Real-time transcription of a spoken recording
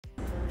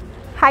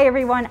Hi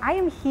everyone, I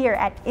am here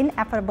at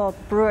Ineffable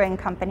Brewing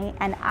Company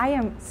and I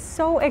am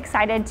so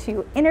excited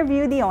to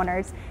interview the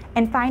owners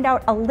and find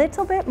out a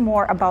little bit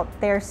more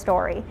about their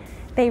story.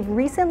 They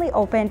recently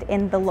opened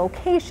in the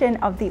location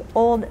of the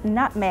old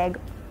Nutmeg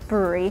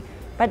Brewery,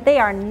 but they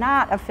are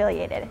not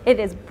affiliated. It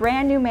is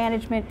brand new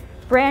management,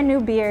 brand new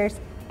beers,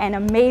 and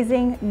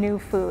amazing new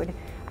food.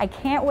 I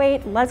can't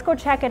wait. Let's go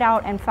check it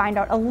out and find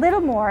out a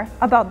little more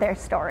about their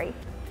story.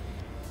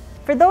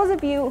 For those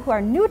of you who are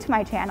new to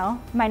my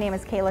channel, my name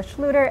is Cayla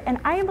Schluter and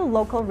I am a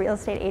local real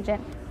estate agent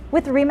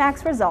with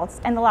RE/MAX Results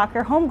and the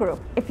Locker Home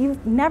Group. If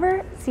you've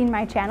never seen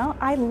my channel,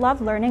 I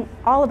love learning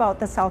all about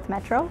the South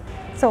Metro.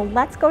 So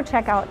let's go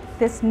check out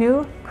this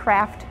new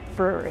craft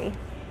brewery.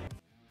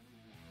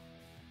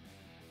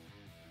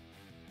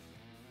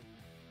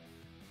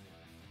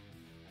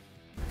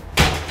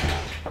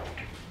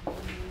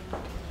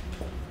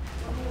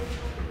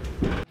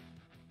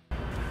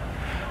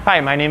 Hi,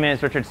 my name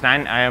is Richard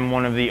Stein. I am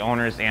one of the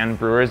owners and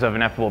brewers of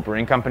Ineffable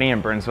Brewing Company in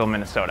Burnsville,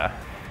 Minnesota.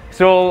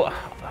 So,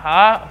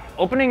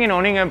 opening and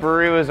owning a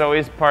brewery was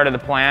always part of the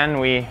plan,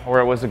 or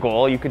it was a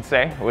goal, you could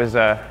say. It was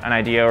an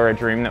idea or a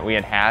dream that we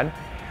had had.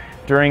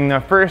 During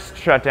the first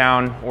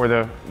shutdown, or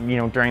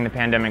during the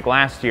pandemic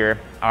last year,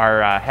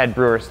 our head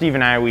brewer, Steve,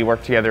 and I, we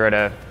worked together at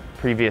a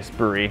previous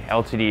brewery,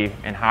 LTD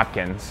in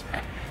Hopkins.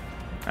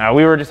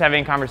 We were just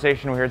having a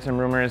conversation. We heard some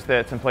rumors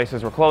that some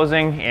places were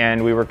closing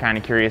and we were kind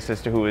of curious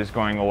as to who was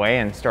going away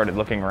and started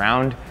looking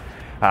around.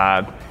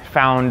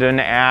 Found an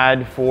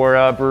ad for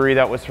a brewery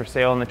that was for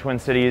sale in the Twin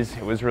Cities.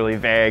 It was really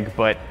vague,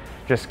 but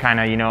just kind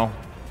of,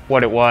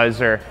 what it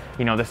was, or,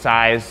 the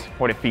size,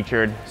 what it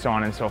featured, so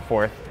on and so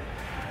forth.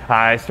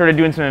 I started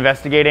doing some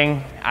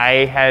investigating.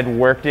 I had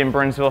worked in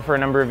Burnsville for a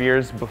number of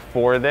years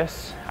before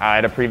this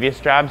at a previous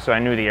job, so I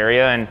knew the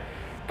area, and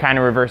kind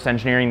of reverse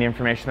engineering the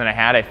information that I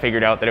had, I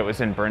figured out that it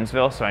was in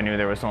Burnsville, so I knew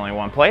there was only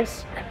one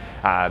place.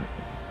 I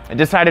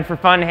decided for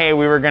fun, hey,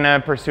 we were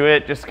gonna pursue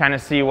it, just kind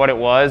of see what it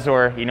was,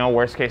 or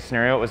worst case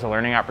scenario, it was a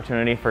learning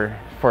opportunity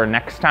for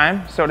next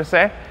time, so to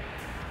say.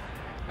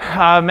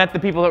 Met the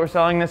people that were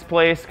selling this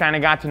place, kind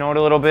of got to know it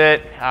a little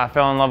bit,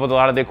 fell in love with a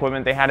lot of the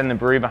equipment they had in the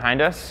brewery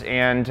behind us,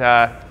 and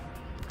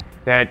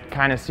that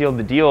kind of sealed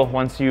the deal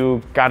once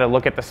you got to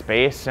look at the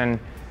space. And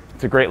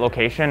it's a great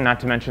location, not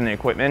to mention the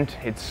equipment.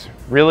 It's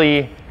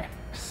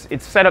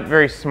set up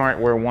very smart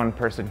where one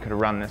person could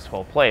run this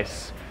whole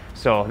place.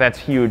 So that's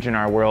huge in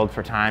our world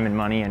for time and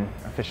money and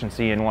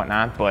efficiency and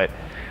whatnot. But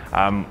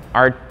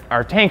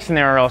our tanks in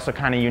there are also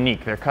kind of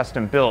unique. They're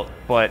custom built,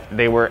 but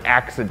they were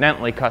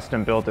accidentally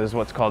custom built as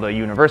what's called a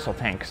universal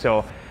tank.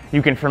 So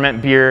you can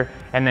ferment beer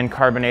and then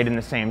carbonate in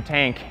the same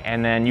tank,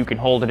 and then you can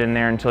hold it in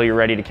there until you're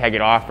ready to keg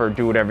it off or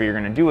do whatever you're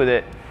gonna do with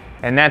it.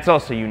 And that's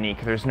also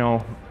unique. There's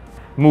no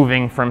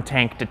moving from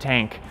tank to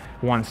tank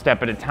one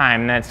step at a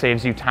time. That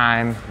saves you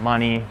time,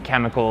 money,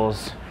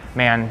 chemicals,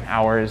 man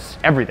hours,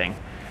 everything.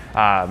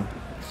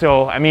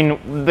 So, I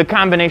mean, the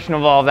combination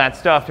of all of that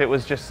stuff, it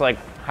was just like,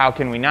 how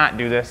can we not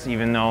do this,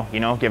 even though,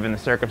 given the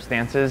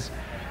circumstances,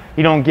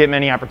 you don't get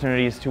many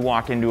opportunities to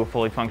walk into a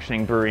fully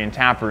functioning brewery and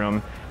tap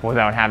room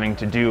without having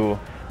to do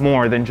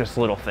more than just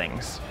little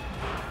things.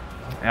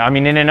 I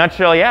mean, in a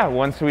nutshell, yeah,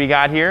 once we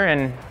got here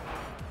and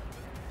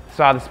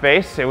saw the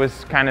space, it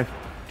was kind of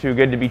too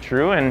good to be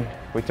true, and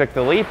we took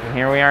the leap, and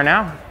here we are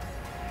now.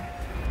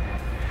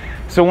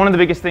 So one of the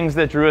biggest things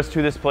that drew us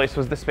to this place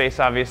was the space,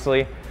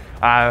 obviously.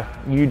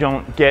 You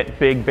don't get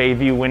big bay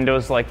view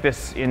windows like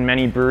this in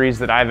many breweries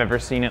that I've ever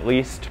seen, at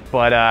least,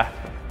 but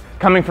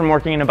coming from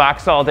working in a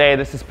box all day,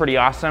 this is pretty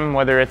awesome,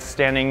 whether it's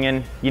standing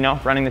in,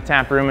 running the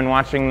tap room and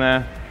watching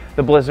the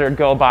blizzard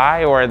go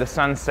by, or the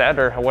sunset,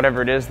 or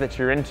whatever it is that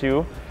you're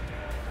into.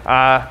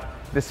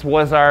 This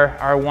was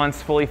our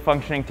once fully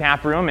functioning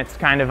tap room. It's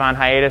kind of on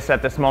hiatus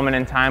at this moment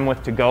in time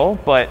with to go,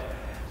 but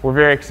we're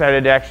very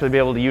excited to actually be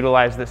able to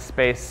utilize this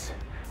space.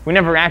 We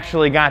never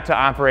actually got to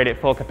operate at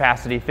full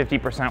capacity.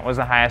 50% was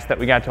the highest that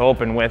we got to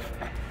open with.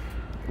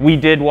 We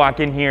did walk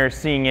in here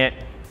seeing it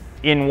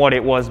in what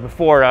it was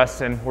before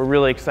us, and we're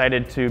really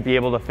excited to be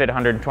able to fit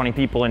 120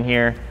 people in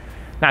here,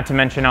 not to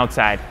mention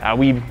outside.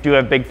 We do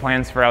have big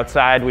plans for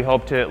outside. We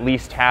hope to at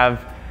least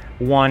have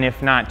one,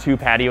 if not two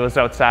patios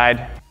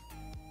outside.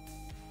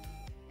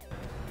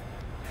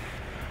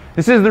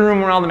 This is the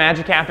room where all the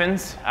magic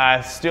happens.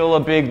 Still a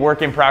big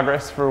work in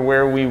progress for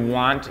where we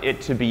want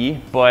it to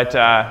be,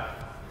 but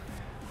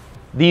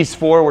these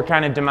four were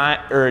kind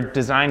of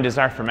designed as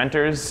our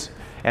fermenters,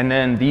 and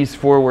then these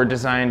four were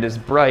designed as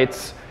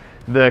brights.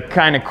 The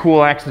kind of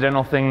cool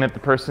accidental thing that the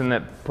person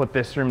that put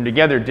this room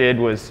together did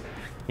was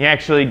he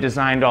actually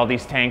designed all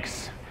these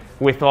tanks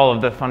with all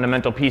of the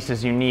fundamental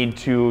pieces you need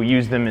to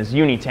use them as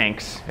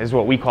uni-tanks, is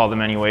what we call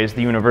them anyways,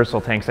 the universal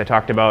tanks I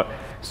talked about.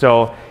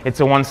 So it's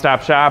a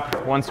one-stop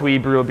shop. Once we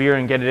brew a beer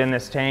and get it in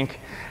this tank,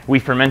 we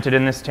ferment it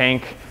in this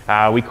tank,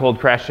 we cold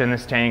crash it in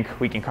this tank,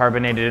 we can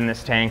carbonate it in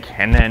this tank,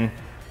 and then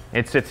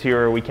it sits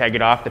here or we keg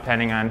it off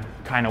depending on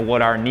kind of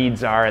what our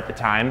needs are at the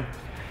time.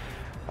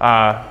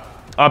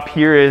 Up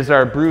here is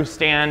our brew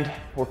stand.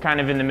 We're kind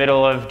of in the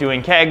middle of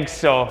doing kegs,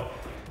 so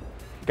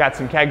got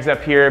some kegs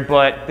up here,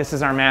 but this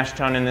is our mash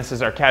tun and this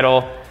is our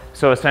kettle.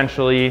 So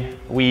essentially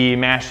we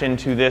mash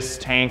into this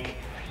tank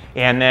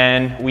and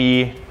then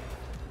we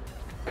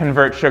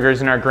convert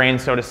sugars in our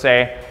grains, so to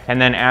say. And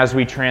then as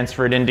we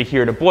transfer it into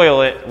here to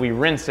boil it, we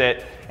rinse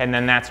it. And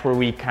then that's where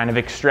we kind of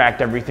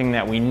extract everything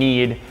that we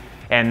need.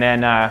 And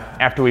then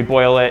after we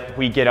boil it,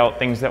 we get out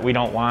things that we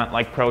don't want,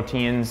 like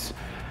proteins.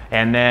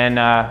 And then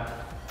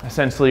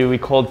essentially we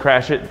cold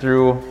crash it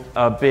through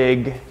a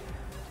big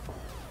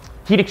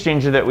heat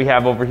exchanger that we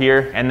have over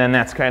here. And then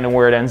that's kind of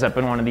where it ends up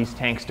in one of these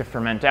tanks to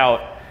ferment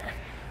out.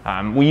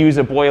 We use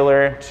a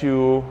boiler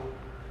to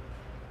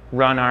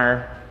run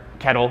our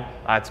kettle.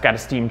 It's got a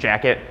steam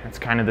jacket. That's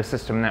kind of the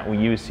system that we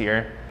use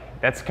here.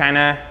 That's kind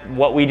of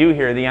what we do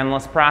here, the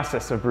endless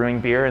process of brewing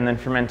beer and then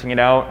fermenting it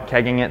out,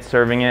 kegging it,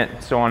 serving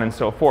it, so on and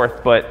so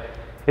forth. But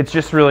it's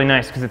just really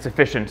nice because it's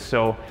efficient,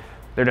 so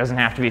there doesn't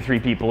have to be 3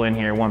 people in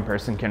here. One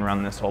person can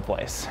run this whole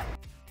place.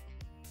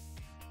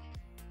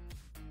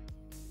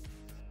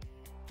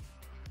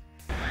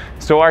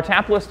 So our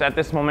tap list at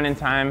this moment in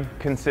time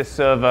consists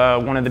of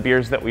one of the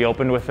beers that we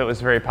opened with that was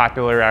very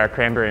popular, our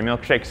cranberry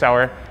milkshake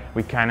sour.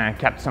 We kind of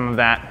kept some of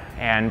that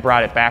and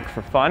brought it back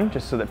for fun,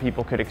 just so that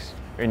people could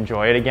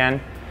enjoy it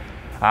again.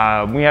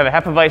 We have a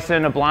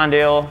Hefeweizen, a blonde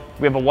ale.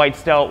 We have a white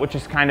stout, which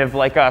is kind of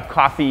like a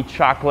coffee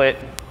chocolate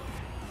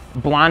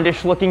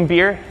blondish looking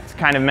beer. It's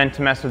kind of meant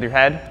to mess with your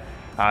head.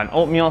 An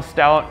oatmeal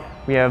stout.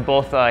 We have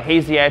both a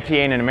hazy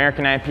IPA and an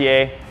American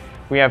IPA.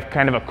 We have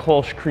kind of a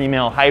Kolsch cream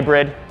ale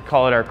hybrid.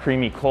 Call it our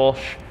creamy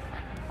Kolsch.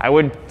 I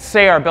would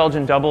say our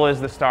Belgian double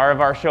is the star of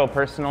our show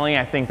personally.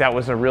 I think that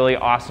was a really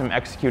awesome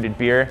executed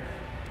beer.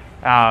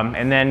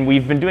 And then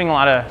we've been doing a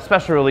lot of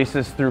special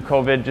releases through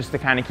COVID just to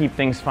kind of keep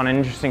things fun and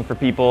interesting for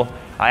people.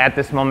 At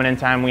this moment in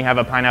time, we have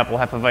a pineapple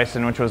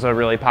Hefeweizen, which was a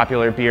really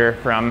popular beer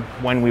from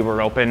when we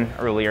were open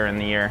earlier in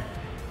the year.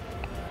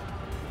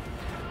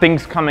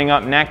 Things coming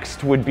up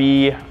next would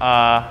be,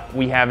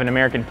 we have an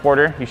American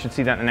Porter. You should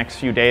see that in the next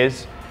few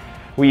days.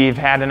 We've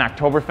had an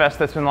Oktoberfest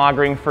that's been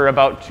lagering for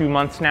about 2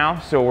 months now,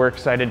 so we're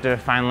excited to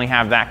finally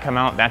have that come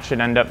out. That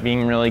should end up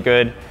being really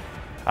good.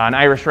 An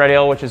Irish Red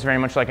Ale, which is very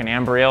much like an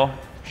amber ale,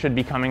 should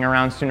be coming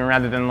around sooner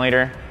rather than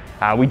later.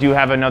 We do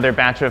have another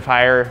batch of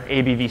higher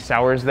ABV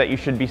sours that you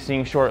should be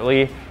seeing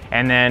shortly.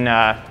 And then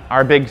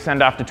our big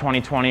send-off to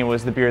 2020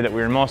 was the beer that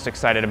we were most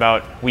excited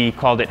about. We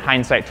called it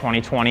Hindsight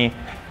 2020.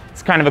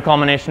 It's kind of a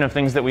culmination of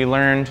things that we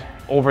learned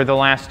over the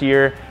last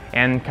year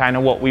and kind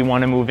of what we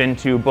want to move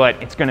into,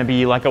 but it's going to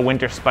be like a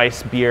winter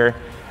spice beer.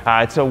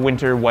 It's a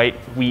winter white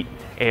wheat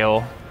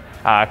ale,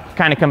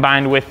 kind of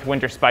combined with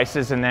winter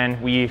spices, and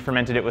then we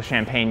fermented it with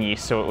champagne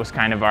yeast, so it was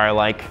kind of our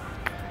like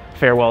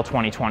farewell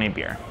 2020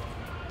 beer.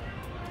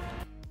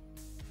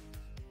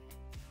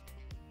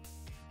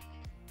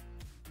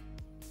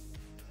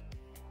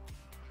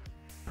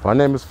 My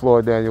name is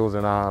Floyd Daniels,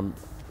 and I'm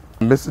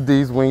Mr.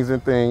 D's Wings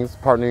and Things,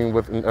 partnering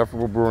with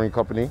Ineffable Brewing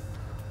Company.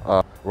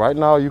 Right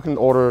now, you can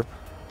order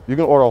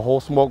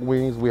whole smoked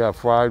wings. We have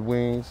fried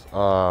wings.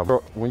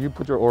 When you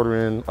put your order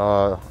in,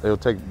 it'll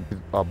take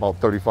about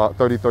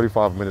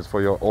 30-35 minutes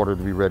for your order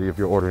to be ready if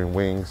you're ordering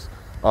wings.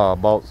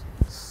 About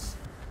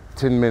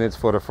 10 minutes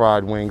for the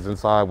fried wings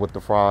inside with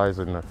the fries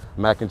and the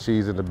mac and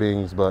cheese and the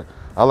beans. But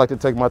I like to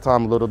take my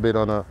time a little bit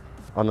on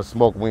the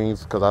smoked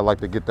wings because I like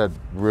to get that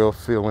real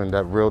feeling,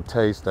 that real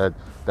taste, that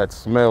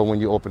smell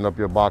when you open up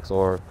your box.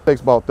 Or it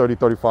takes about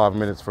 30-35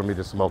 minutes for me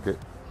to smoke it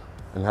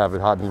and have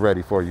it hot and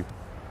ready for you.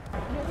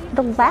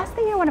 The last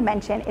thing I want to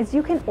mention is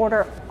you can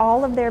order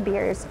all of their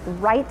beers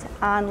right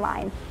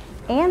online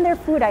and their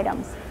food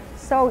items.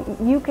 So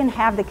you can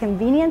have the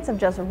convenience of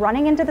just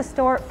running into the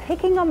store,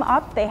 picking them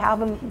up. They'll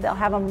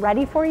have them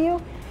ready for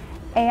you.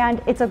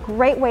 And it's a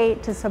great way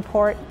to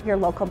support your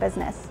local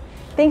business.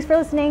 Thanks for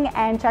listening,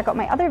 and check out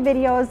my other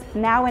videos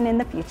now and in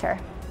the future.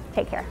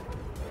 Take care.